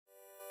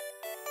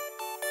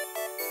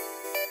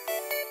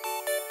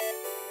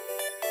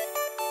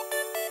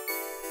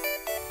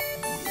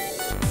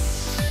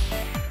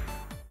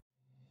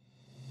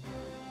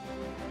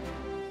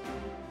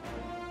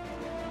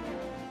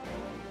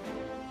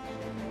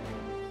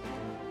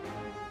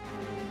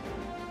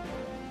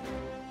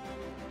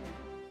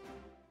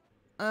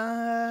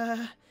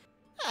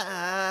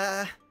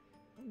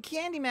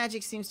candy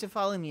magic seems to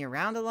follow me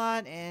around a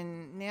lot,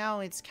 and now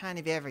it's kind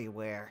of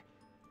everywhere.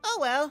 Oh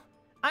well,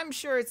 I'm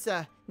sure it's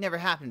never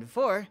happened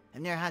before.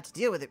 I've never had to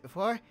deal with it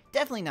before.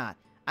 Definitely not.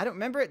 I don't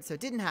remember it, so it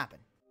didn't happen.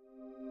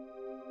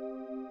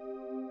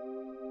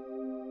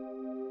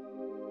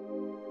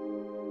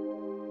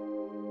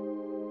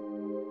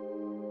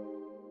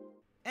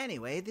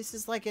 Anyway, this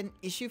is like an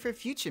issue for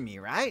future me,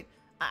 right?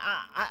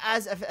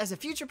 As a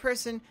future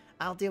person,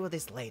 I'll deal with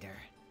this later.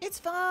 It's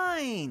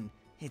fine.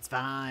 It's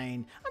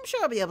fine. I'm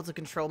sure I'll be able to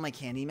control my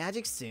candy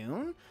magic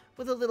soon.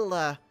 With a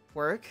little,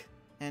 work.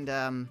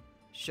 And,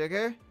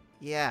 sugar?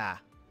 Yeah.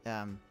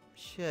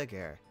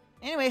 Sugar.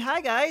 Anyway,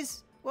 hi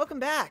guys! Welcome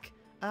back.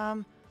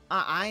 I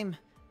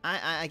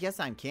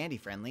guess I'm candy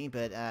friendly,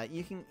 but,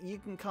 you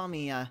can call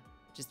me,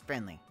 just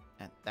friendly.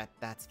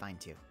 That's fine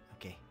too.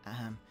 Okay.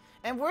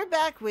 And we're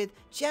back with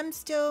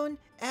Gemstone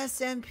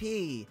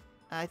SMP.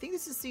 I think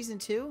this is season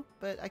 2,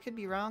 but I could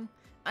be wrong.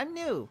 I'm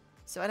new,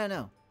 so I don't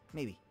know.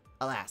 Maybe.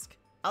 I'll ask.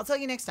 I'll tell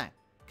you next time,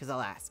 because I'll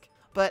ask.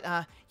 But,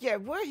 yeah,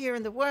 we're here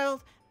in the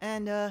world,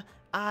 and,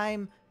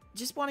 I'm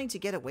just wanting to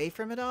get away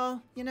from it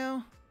all, you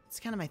know?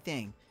 It's kind of my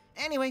thing.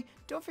 Anyway,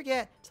 don't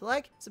forget to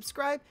like,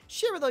 subscribe,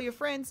 share with all your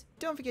friends.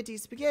 Don't forget to eat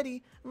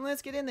spaghetti, and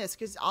let's get in this,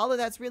 because all of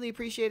that's really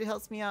appreciated.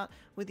 Helps me out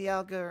with the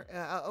algorithm,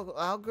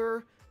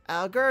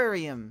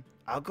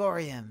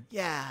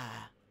 yeah.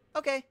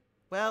 Okay,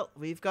 well,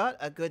 we've got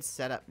a good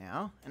setup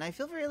now, and I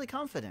feel really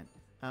confident.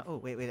 Oh,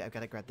 wait, I've got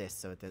to grab this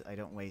so that I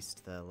don't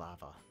waste the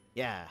lava.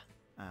 Yeah.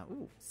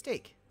 Ooh,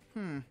 steak.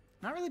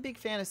 Not really a big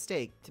fan of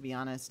steak, to be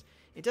honest.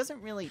 It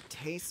doesn't really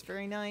taste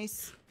very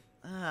nice.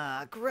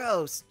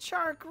 Gross.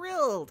 Char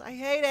grilled. I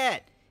hate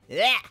it.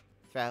 Yeah.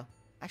 Throw.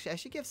 Actually, I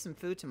should give some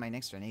food to my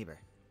next door neighbor.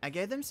 I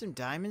gave them some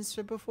diamonds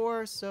for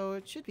before, so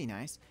it should be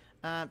nice.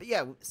 But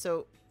yeah,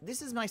 so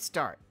this is my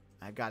start.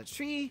 I've got a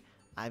tree.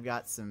 I've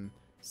got some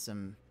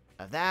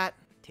of that.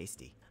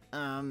 Tasty.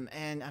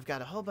 And I've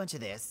got a whole bunch of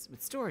this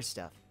with storage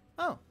stuff.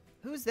 Oh,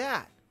 who's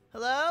that?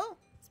 Hello?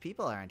 There's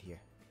people around here.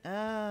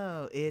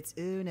 Oh, it's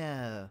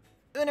Uno.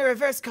 Uno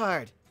reverse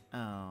card.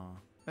 Oh.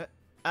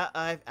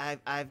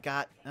 I've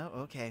got...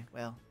 Oh, okay.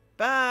 Well,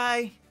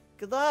 bye.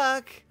 Good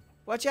luck.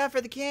 Watch out for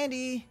the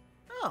candy.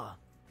 Oh,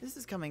 this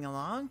is coming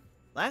along.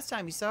 Last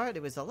time you saw it,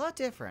 it was a lot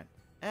different.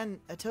 And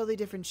a totally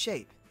different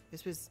shape.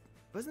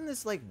 Wasn't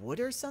this like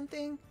wood or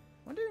something?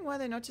 Wondering why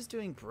they're not just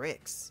doing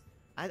bricks.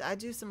 I'd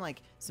do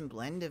some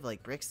blend of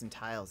like bricks and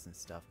tiles and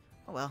stuff.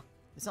 Oh well,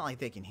 it's not like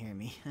they can hear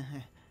me.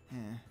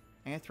 I'm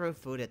gonna throw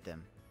food at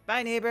them.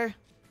 Bye, neighbor.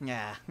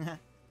 Yeah,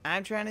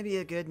 I'm trying to be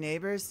a good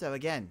neighbor, so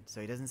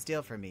he doesn't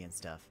steal from me and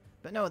stuff.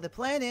 But no, the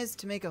plan is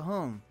to make a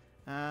home.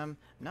 I'm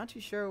not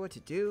too sure what to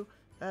do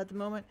at the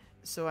moment,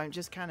 so I'm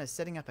just kind of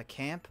setting up a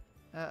camp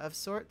of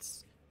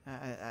sorts.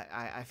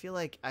 I feel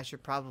like I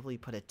should probably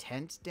put a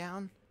tent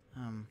down.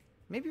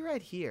 Maybe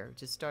right here.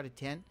 Just start a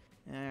tent.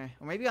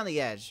 Or maybe on the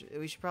edge.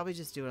 We should probably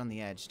just do it on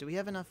the edge. Do we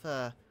have enough,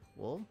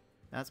 wool?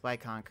 That's by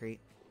concrete.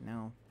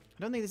 No.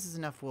 I don't think this is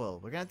enough wool.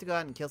 We're gonna have to go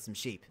out and kill some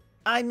sheep.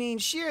 I mean,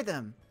 shear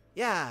them!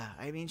 Yeah,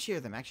 I mean, shear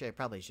them. Actually, I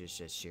probably should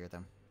just shear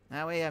them.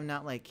 That way I'm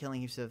not, like,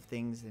 killing heaps of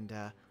things, and,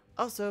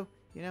 also,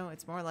 you know,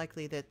 it's more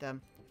likely that,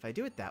 if I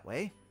do it that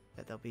way,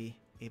 that they'll be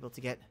able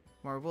to get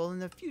more wool in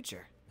the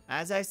future.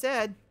 As I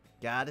said,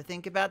 gotta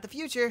think about the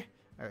future,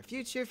 or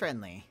future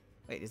friendly.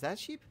 Wait, is that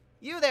sheep?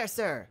 You there,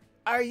 sir!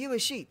 Are you a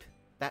sheep?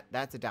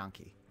 That's a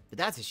donkey. But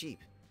that's a sheep.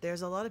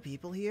 There's a lot of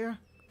people here.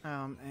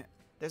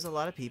 There's a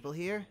lot of people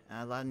here.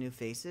 A lot of new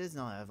faces,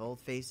 and a lot of old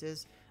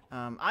faces.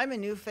 I'm a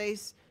new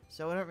face,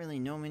 so I don't really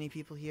know many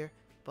people here.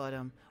 But,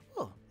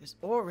 oh, there's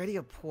already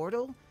a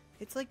portal?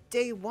 It's like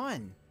day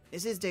 1.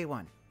 This is day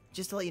 1.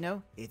 Just to let you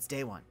know, it's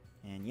day 1.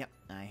 And yep,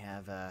 I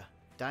have,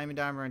 diamond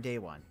armor on day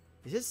 1.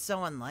 This is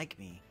so unlike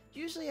me.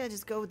 Usually I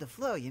just go with the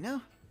flow, you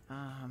know?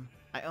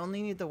 I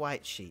only need the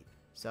white sheet.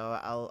 So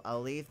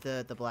I'll leave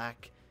the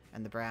black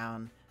and the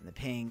brown and the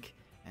pink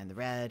and the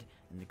red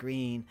and the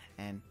green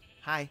and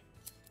hi.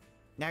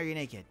 Now you're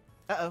naked.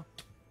 Uh-oh.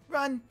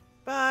 Run!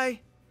 Bye!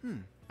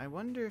 I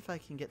wonder if I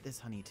can get this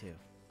honey too.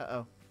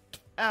 Uh-oh.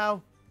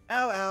 Ow!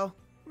 Ow, ow!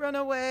 Run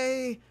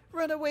away!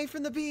 Run away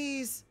from the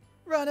bees!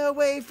 Run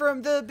away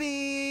from the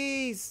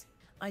bees!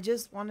 I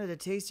just wanted a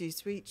tasty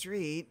sweet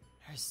treat.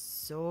 There's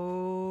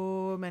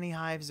so many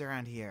hives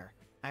around here.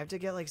 I have to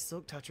get like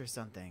Silk Touch or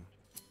something.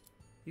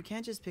 You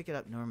can't just pick it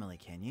up normally,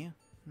 can you?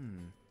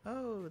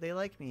 Oh, they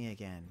like me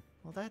again.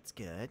 Well, that's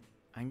good.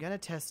 I'm gonna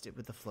test it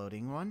with the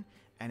floating one,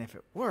 and if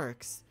it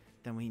works,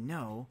 then we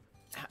know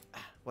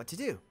what to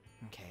do.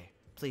 Okay,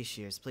 please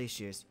shears, please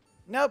shears.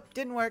 Nope,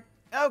 didn't work.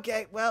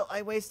 Okay, well,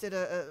 I wasted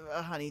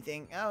a honey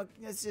thing. Oh,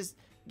 let's just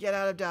get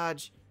out of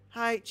Dodge.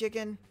 Hi,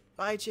 chicken.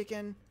 Bye,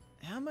 chicken.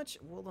 How much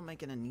wool am I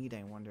gonna need,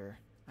 I wonder?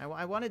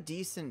 I want a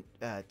decent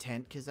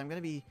tent, because I'm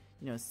gonna be,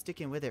 you know,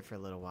 sticking with it for a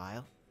little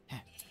while.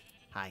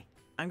 Hi.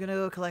 I'm gonna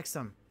go collect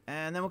some,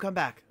 and then we'll come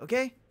back,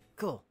 okay?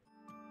 Cool.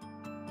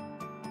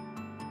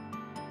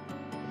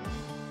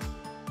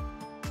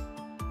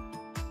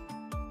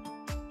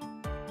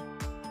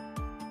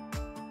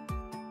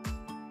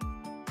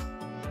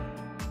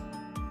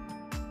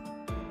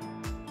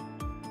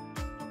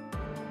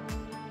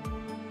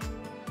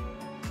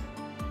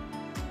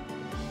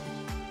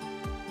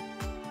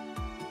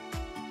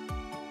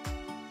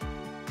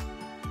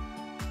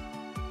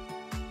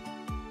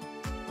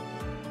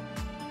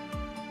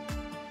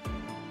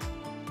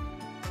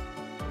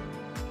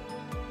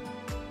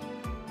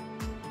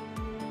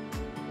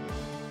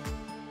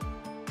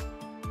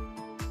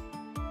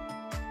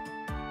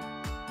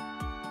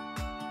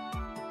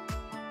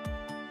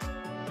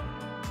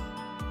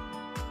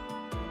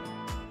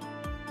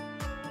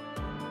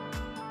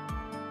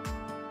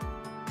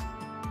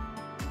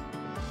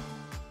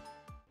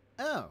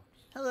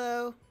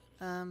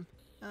 Um,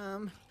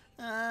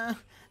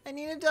 I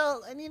need an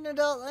adult. I need an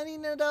adult. I need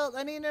an adult.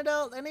 I need an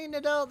adult. I need an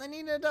adult. I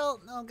need an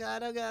adult. Oh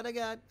god, oh god, oh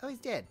god. Oh, he's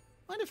dead.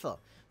 Wonderful.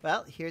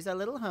 Well, here's our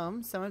little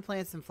home. Someone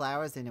planted some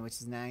flowers in it, which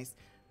is nice.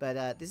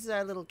 But this is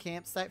our little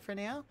campsite for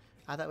now.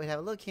 I thought we'd have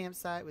a little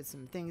campsite with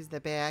some things in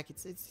the back.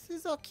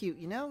 It's all cute,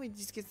 you know? We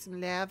just get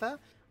some lava.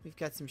 We've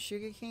got some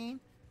sugar cane.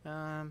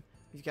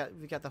 We've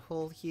got the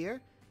hole here.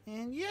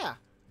 And yeah,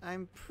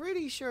 I'm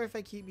pretty sure if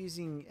I keep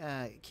using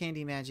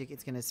candy magic,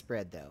 it's gonna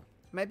spread though.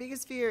 My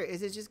biggest fear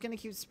is it's just gonna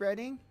keep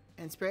spreading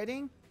and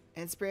spreading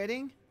and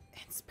spreading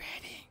and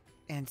spreading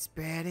and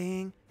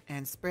spreading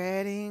and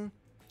spreading.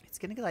 It's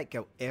gonna like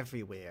go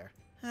everywhere.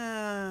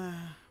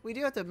 We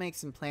do have to make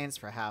some plans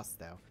for a house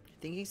though.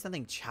 Thinking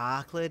something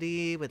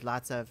chocolatey with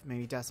lots of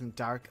maybe some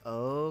dark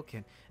oak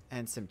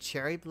and some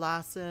cherry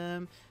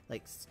blossom,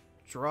 like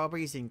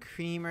strawberries and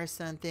cream or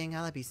something. Oh,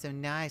 that'd be so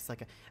nice,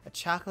 like a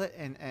chocolate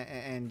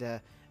and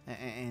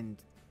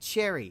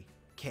cherry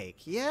cake.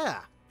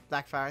 Yeah,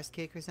 Black Forest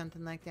cake or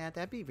something like that.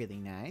 That'd be really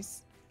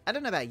nice. I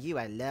don't know about you,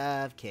 I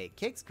love cake.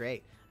 Cake's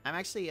great. I'm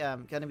actually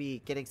gonna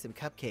be getting some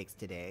cupcakes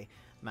today.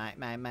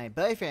 My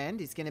boyfriend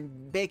is gonna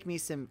bake me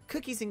some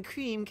cookies and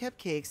cream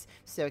cupcakes.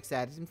 So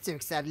excited. I'm so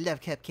excited. Love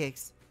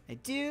cupcakes. I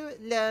do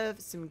love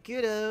some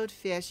good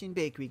old-fashioned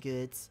bakery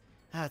goods.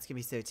 Oh, it's gonna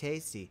be so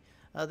tasty.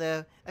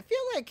 Although I feel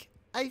like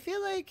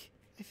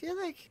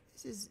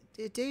this is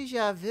a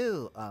deja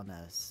vu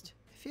almost.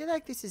 I feel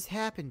like this has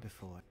happened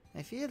before.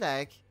 I feel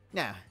like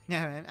no,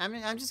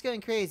 I'm just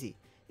going crazy.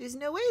 There's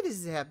no way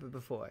this has happened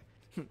before.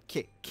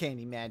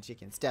 Candy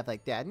magic and stuff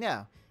like that.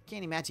 No,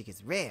 candy magic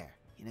is rare,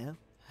 you know.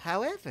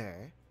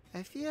 However,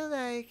 I feel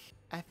like,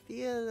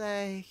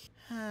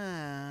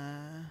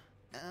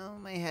 oh,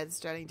 my head's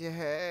starting to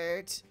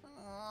hurt.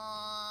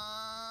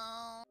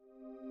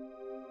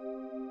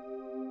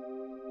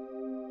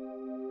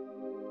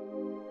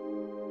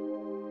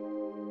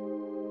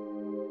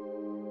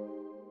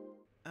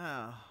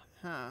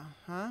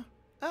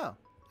 Oh,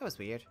 that was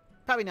weird.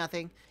 Probably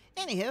nothing.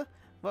 Anywho,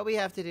 what we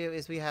have to do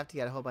is we have to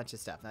get a whole bunch of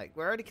stuff. Like,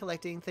 we're already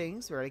collecting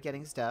things. We're already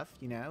getting stuff.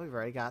 You know, we've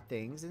already got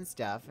things and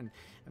stuff, and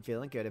I'm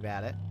feeling good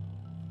about it.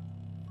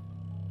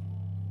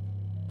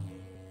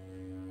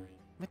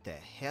 What the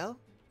hell?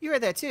 You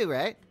heard that too,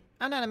 right?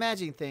 I'm not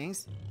imagining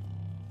things.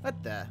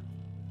 What the?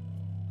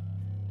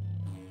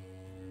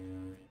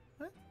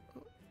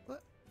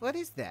 What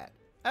is that?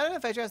 I don't know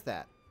if I trust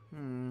that.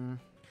 Can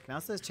I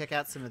also check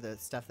out some of the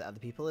stuff that other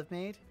people have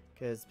made?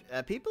 Because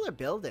people are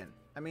building.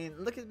 I mean,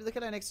 look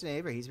at our next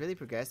neighbor. He's really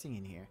progressing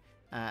in here.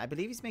 I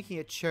believe he's making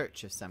a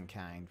church of some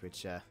kind,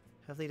 which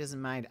hopefully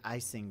doesn't mind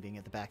icing being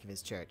at the back of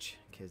his church,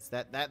 because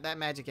that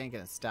magic ain't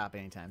gonna stop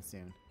anytime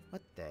soon.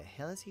 What the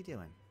hell is he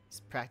doing? He's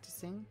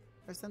practicing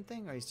or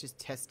something, or he's just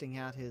testing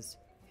out his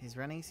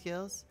running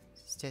skills.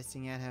 Just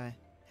testing out how.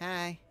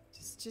 Hi,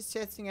 just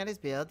testing out his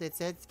build. It's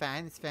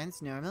fine.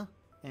 It's normal.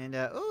 And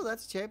oh,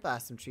 lots of cherry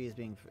blossom trees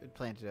being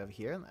planted over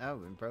here.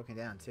 Oh, and broken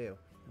down too.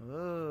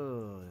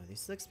 Oh,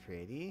 this looks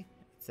pretty.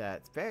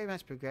 It's very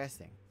much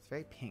progressing. It's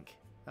very pink.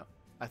 Oh,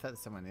 I thought there's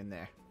someone in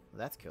there. Well,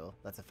 that's cool.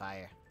 That's a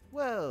fire.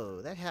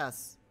 Whoa, that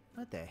house.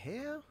 What the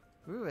hell?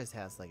 Rua's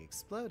house like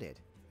exploded.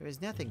 There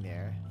was nothing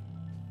there.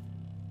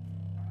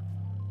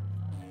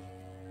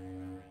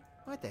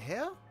 What the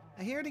hell?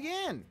 I hear it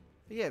again.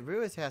 But yeah,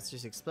 Rua's house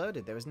just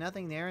exploded. There was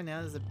nothing there, and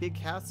now there's a big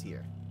house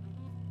here.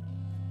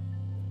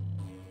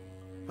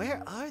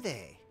 Where are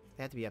they?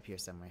 They have to be up here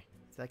somewhere.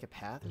 Is it like a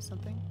path or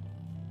something?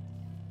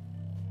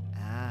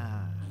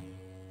 Ah.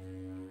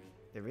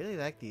 They really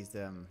like these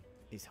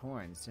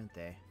horns, don't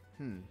they?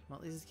 Well,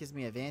 at least this gives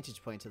me a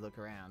vantage point to look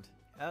around.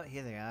 Oh,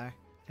 here they are.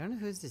 I don't know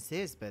whose this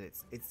is, but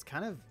it's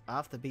kind of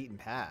off the beaten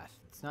path.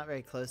 It's not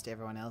very close to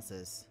everyone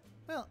else's.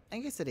 Well, I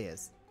guess it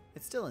is.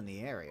 It's still in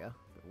the area.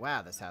 But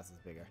wow, this house is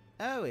bigger.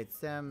 Oh, it's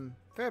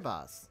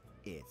Furball's.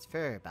 It's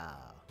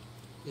Furball.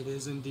 It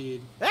is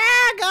indeed.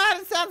 Ah,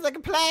 God! It sounds like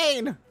a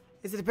plane.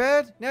 Is it a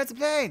bird? No, it's a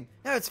plane.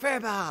 No, it's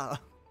Furball.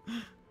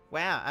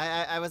 Wow,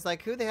 I was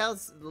like, who the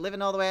hell's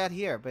living all the way out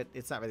here? But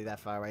it's not really that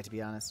far away, to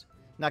be honest.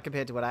 Not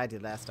compared to what I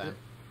did last time.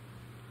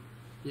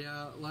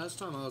 Yeah, last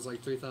time I was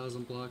like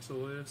 3,000 blocks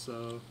away,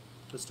 so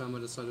this time I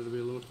decided to be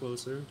a little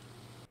closer.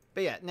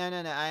 But yeah, no,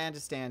 I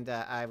understand.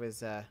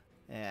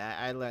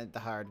 I learned the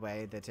hard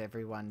way that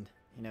everyone,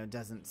 you know,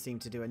 doesn't seem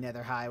to do a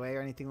nether highway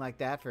or anything like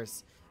that for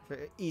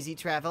easy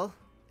travel.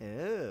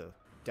 Oh,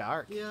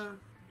 dark. Yeah,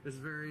 it's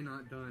very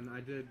not done. I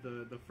did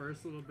the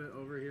first little bit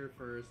over here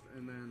first,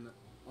 and then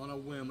on a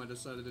whim, I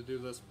decided to do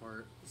this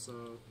part,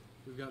 so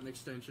we've got an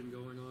extension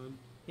going on.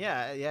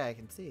 Yeah, I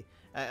can see.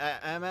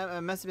 I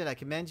must admit, I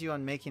commend you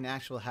on making an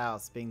actual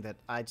house, being that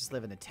I just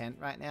live in a tent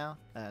right now,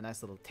 a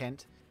nice little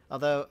tent.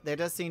 Although, there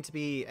does seem to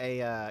be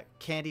a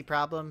candy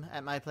problem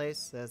at my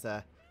place. There's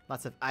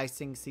lots of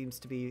icing seems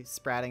to be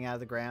sprouting out of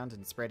the ground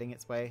and spreading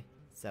its way.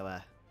 So,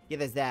 yeah,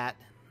 there's that.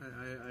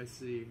 I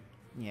see.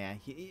 Yeah,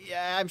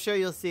 I'm sure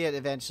you'll see it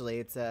eventually.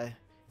 It's a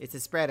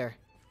spreader.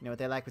 You know what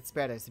they like with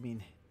spreaders. I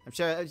mean, I'm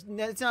sure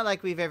it's not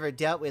like we've ever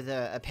dealt with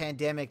a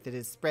pandemic that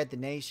has spread the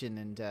nation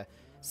and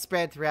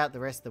spread throughout the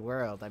rest of the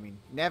world. I mean,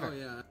 never. Oh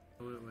yeah,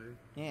 absolutely.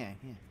 Yeah,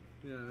 yeah.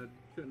 Yeah, I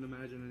couldn't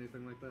imagine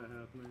anything like that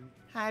happening.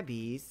 Hi,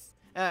 bees.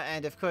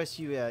 And of course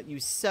you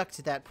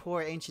sucked that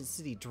poor ancient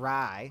city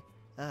dry.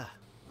 Ugh.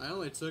 I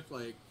only took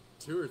like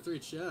 2 or 3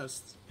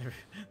 chests.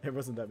 There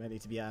wasn't that many,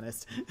 to be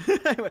honest.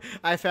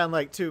 I found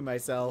like 2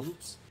 myself.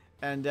 Oops.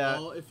 And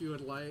Well, if you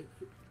would like.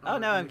 oh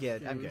no, I'm in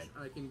good. I'm exchange,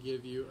 good. I can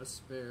give you a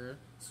spare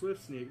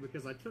Swift Sneak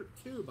because I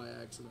took 2 by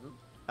accident.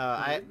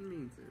 I didn't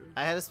mean to.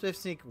 I had a Swift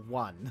Sneak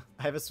 1.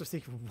 I have a Swift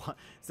Sneak 1.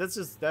 So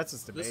that's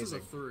just amazing. This is a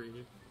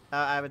 3.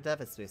 I would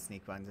love a Swift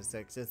Sneak 1 just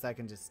so I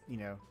can just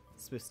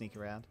Swift Sneak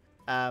around.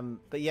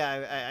 But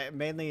yeah, I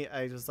mainly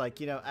I was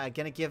like I'm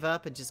gonna give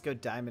up and just go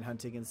diamond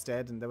hunting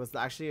instead. And there was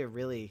actually a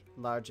really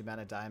large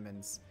amount of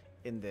diamonds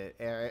in the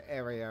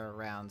area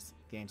around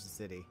the ancient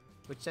city.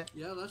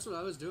 Yeah, that's what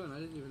I was doing. I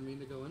didn't even mean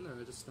to go in there.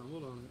 I just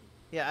stumbled on it.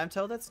 Yeah, I'm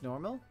told that's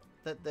normal.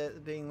 That there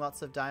being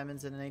lots of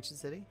diamonds in an ancient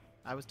city.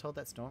 I was told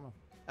that's normal.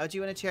 Oh, do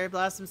you want a cherry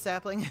blossom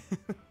sapling?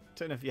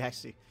 Don't know if you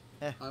actually.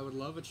 I would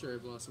love a cherry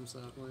blossom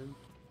sapling.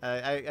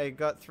 I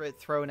got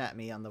thrown at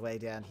me on the way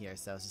down here,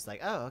 so I was just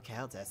like, oh, okay,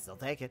 I'll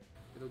take it.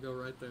 It'll go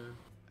right there.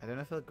 I don't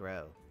know if it'll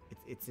grow.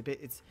 It's a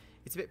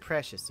bit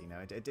precious,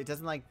 It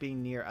doesn't like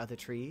being near other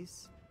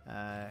trees.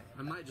 I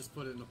might just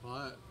put it in a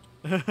pot.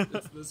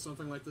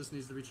 Something like this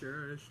needs to be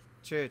cherished.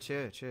 True.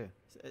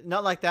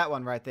 Not like that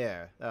one right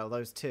there. Oh,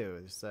 those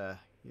 2.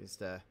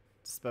 Just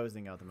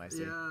disposing of them, I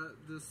see. Yeah,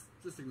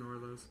 just ignore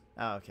those.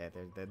 Oh, okay.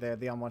 They're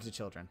the unwanted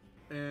children.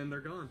 And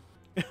they're gone.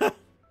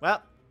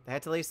 Well, they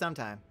had to leave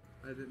sometime.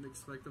 I didn't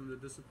expect them to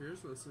disappear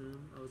so soon.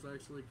 I was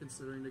actually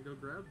considering to go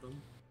grab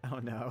them. Oh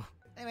no.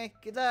 Anyway,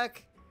 good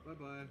luck.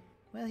 Bye-bye.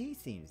 Well, he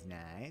seems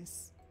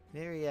nice.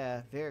 Very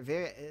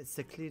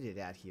secluded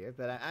out here,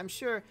 but I'm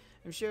sure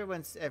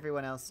once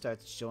everyone else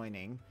starts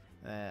joining,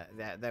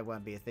 that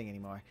won't be a thing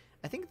anymore.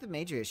 I think the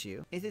major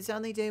issue is it's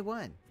only day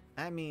 1.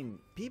 I mean,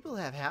 people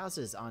have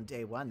houses on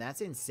day 1.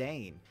 That's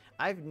insane.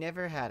 I've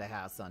never had a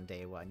house on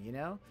day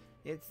 1.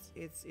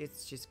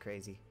 It's just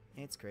crazy.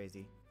 It's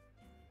crazy.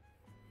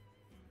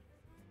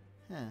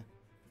 Huh.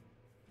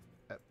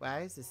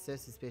 Why is this so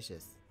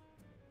suspicious?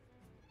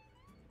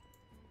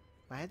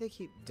 Why do they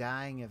keep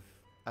dying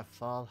of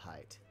fall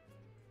height?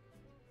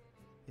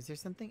 Is there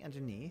something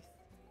underneath?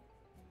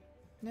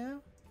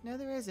 No,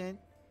 there isn't.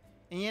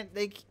 And yet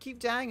they keep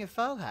dying of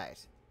fall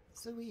height.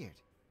 So weird.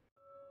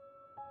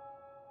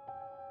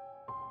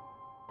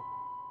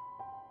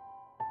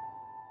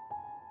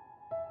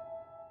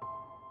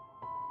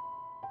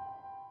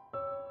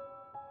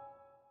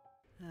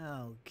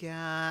 Oh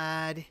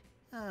God.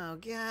 Oh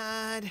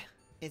God.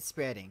 It's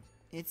spreading.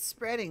 It's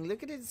spreading.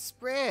 Look at it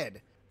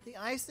spread. The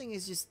icing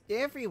is just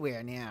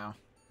everywhere now.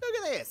 Look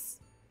at this.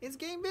 It's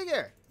getting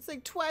bigger. It's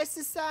like twice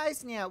the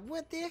size now.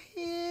 What the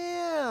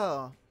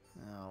hell?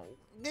 Oh,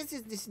 this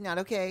is not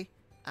okay.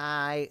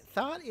 I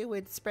thought it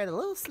would spread a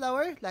little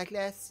slower, like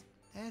last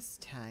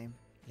time.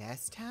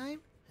 Last time?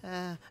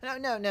 No,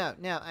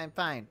 I'm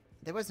fine.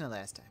 There was no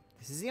last time.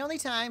 This is the only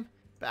time.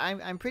 But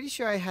I'm pretty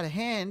sure I had a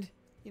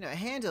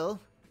handle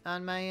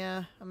on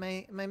my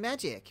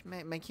magic,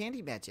 my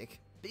candy magic.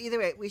 But either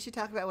way, we should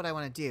talk about what I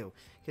want to do,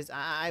 because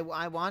I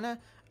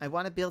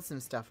wanna build some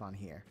stuff on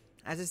here.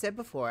 As I said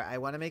before, I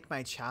want to make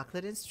my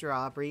chocolate and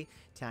strawberry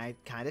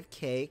kind of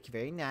cake,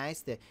 very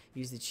nice.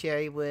 Use the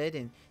cherry wood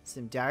and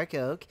some dark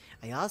oak.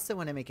 I also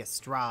want to make a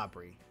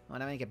strawberry. I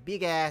want to make a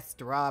big ass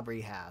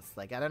strawberry house.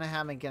 Like, I don't know how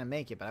I'm gonna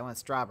make it, but I want a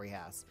strawberry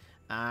house.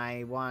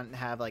 I want to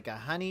have like a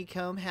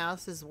honeycomb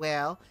house as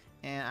well,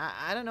 and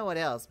I don't know what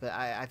else, but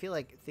I feel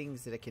like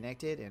things that are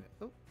connected. And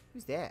oh,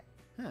 who's that?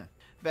 Huh?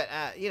 But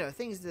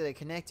things that are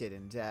connected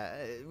and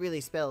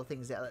really spell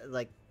things out,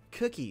 like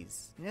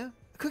cookies. A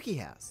cookie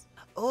house.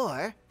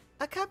 Or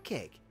a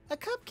cupcake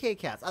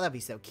house. Oh, that'd be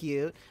so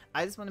cute.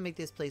 I just want to make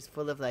this place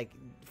full of like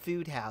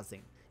food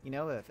housing.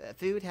 A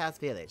food house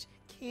village.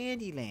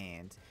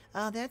 Candyland.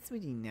 Oh, that's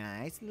really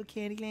nice. Little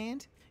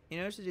Candyland. In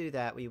order to do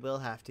that, we will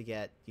have to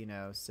get,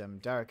 some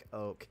dark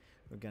oak.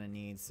 We're going to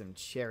need some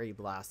cherry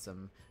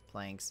blossom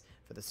planks.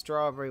 For the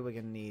strawberry, we're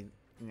going to need,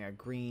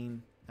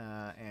 green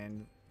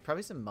and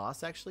probably some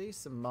moss, actually.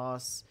 Some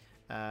moss,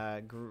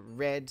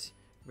 red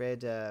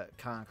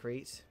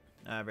concrete.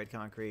 Red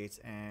concrete,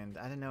 and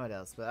I don't know what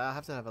else, but I'll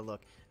have to have a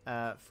look.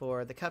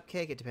 For the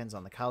cupcake, it depends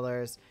on the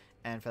colors,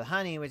 and for the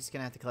honey, we're just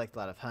gonna have to collect a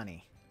lot of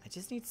honey. I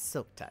just need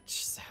silk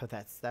touch, so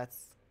that's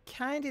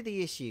kind of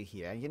the issue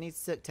here. I'm gonna need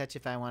silk touch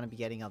if I want to be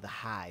getting all the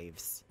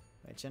hives,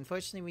 which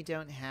unfortunately we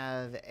don't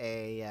have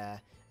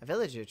a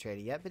villager trader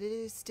yet, but it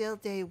is still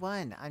day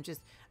 1. I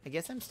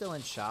guess I'm still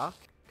in shock,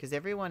 because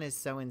everyone is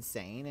so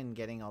insane and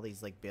getting all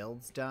these like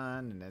builds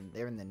done, and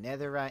they're in the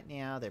nether right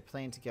now. They're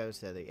planning to go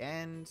to the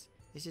end.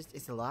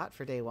 It's a lot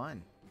for day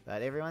 1,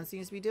 but everyone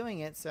seems to be doing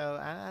it, so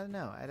I don't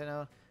know. I don't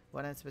know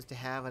what I'm supposed to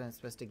have, what I'm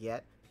supposed to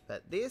get,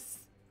 but this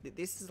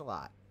is a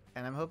lot,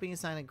 and I'm hoping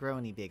it's not going to grow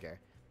any bigger.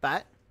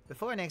 But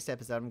before next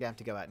episode, I'm going to have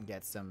to go out and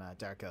get some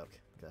dark oak.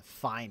 I'm going to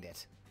find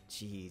it.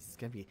 Jeez, it's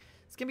going to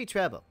be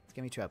trouble. It's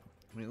going to be trouble.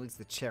 I mean, at least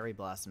the cherry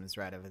blossom is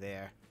right over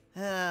there.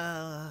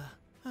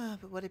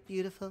 But what a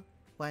beautiful,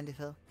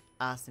 wonderful,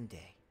 awesome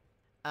day.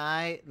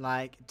 I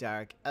like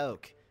dark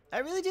oak. I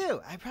really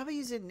do. I probably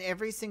use it in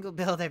every single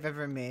build I've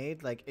ever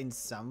made, like in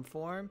some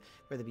form,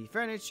 whether it be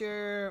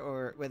furniture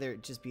or whether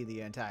it just be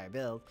the entire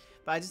build.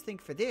 But I just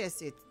think for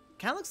this, it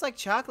kind of looks like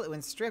chocolate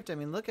when stripped. I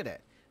mean, look at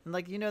it. And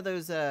like, you know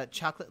those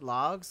chocolate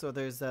logs or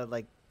those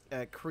like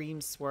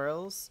cream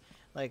swirls?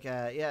 Like,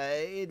 yeah,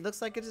 it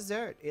looks like a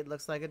dessert. It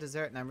looks like a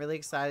dessert, and I'm really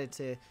excited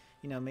to,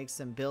 you know, make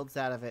some builds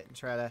out of it and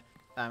try to.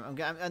 I'm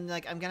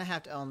gonna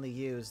have to only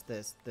use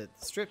the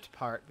stripped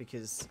part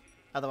because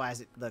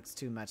otherwise it looks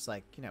too much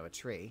like, you know, a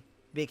tree.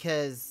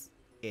 Because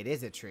it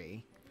is a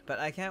tree. But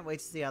I can't wait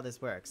to see how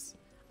this works.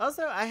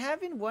 Also, I have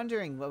been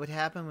wondering what would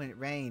happen when it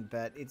rained,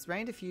 but it's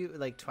rained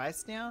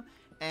twice now,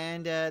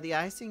 and the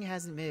icing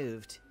hasn't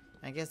moved.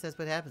 I guess that's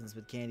what happens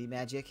with candy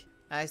magic.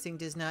 Icing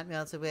does not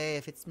melt away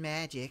if it's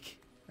magic.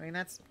 I mean,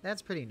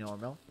 that's pretty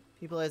normal.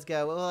 People always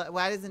go, well,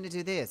 why doesn't it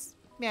do this?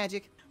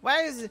 Magic.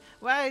 Why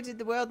did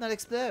the world not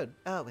explode?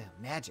 Oh, well,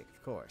 magic,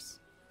 of course.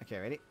 Okay,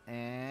 ready?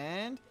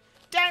 And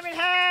Diamond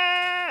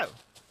Hoe!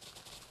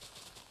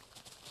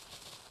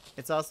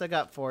 It's also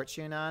got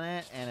fortune on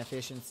it and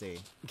efficiency.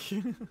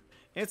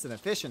 It's an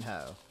efficient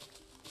hoe.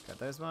 Got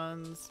those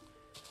ones.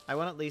 I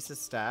want at least a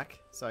stack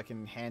so I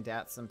can hand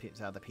out some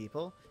to other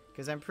people.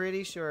 Because I'm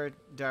pretty sure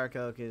dark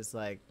oak is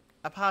like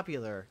a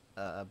popular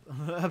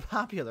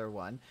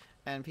one.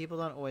 And people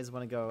don't always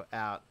want to go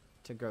out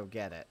to go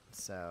get it.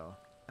 So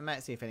I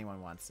might see if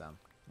anyone wants some.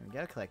 We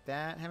gotta collect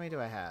that. How many do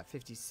I have?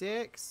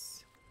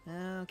 56.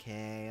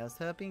 Okay, I was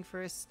hoping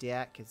for a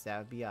stack because that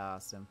would be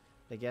awesome.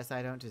 But I guess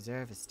I don't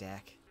deserve a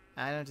stack.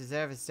 I don't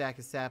deserve a stack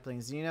of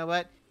saplings. You know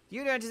what?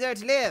 You don't deserve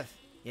to live!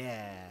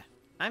 Yeah.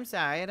 I'm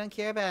sorry, I don't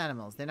care about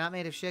animals. They're not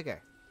made of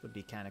sugar. Would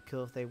be kind of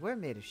cool if they were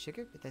made of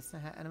sugar, but that's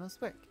not how animals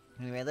work.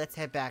 Anyway, let's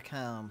head back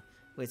home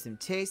with some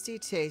tasty,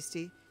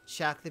 tasty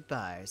chocolate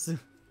bars.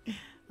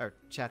 Or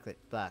chocolate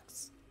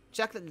blocks.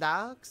 Chocolate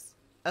logs?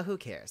 Oh, who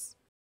cares?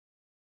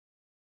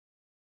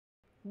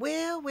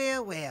 Well,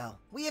 well, well.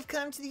 We have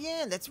come to the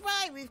end. That's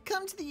right, we've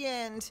come to the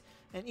end.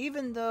 And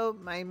even though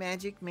my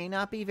magic may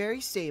not be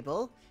very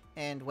stable,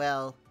 and,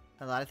 well,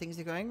 a lot of things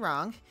are going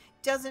wrong,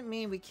 doesn't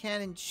mean we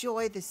can't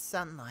enjoy the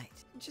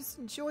sunlight. Just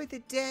enjoy the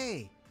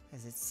day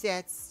as it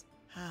sets.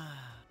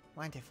 Ah,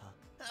 wonderful.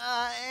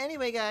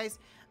 Anyway, guys,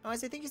 I want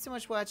to say thank you so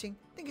much for watching.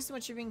 Thank you so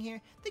much for being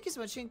here. Thank you so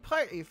much for being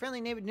part of your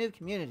friendly neighbor noob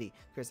community.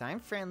 Because I'm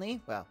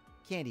friendly. Well,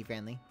 candy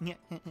friendly.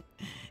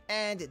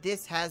 And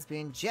this has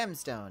been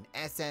Gemstone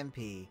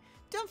SMP.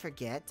 Don't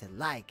forget to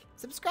like,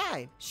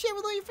 subscribe, share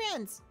with all your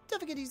friends. Don't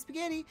forget to eat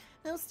spaghetti,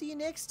 and I'll see you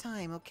next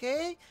time,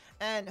 okay?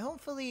 And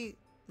hopefully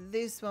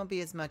this won't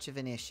be as much of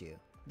an issue.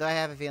 Though I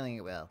have a feeling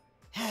it will.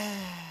 Well,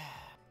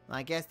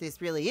 I guess this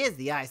really is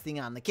the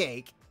icing on the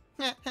cake.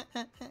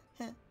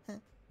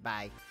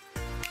 Bye.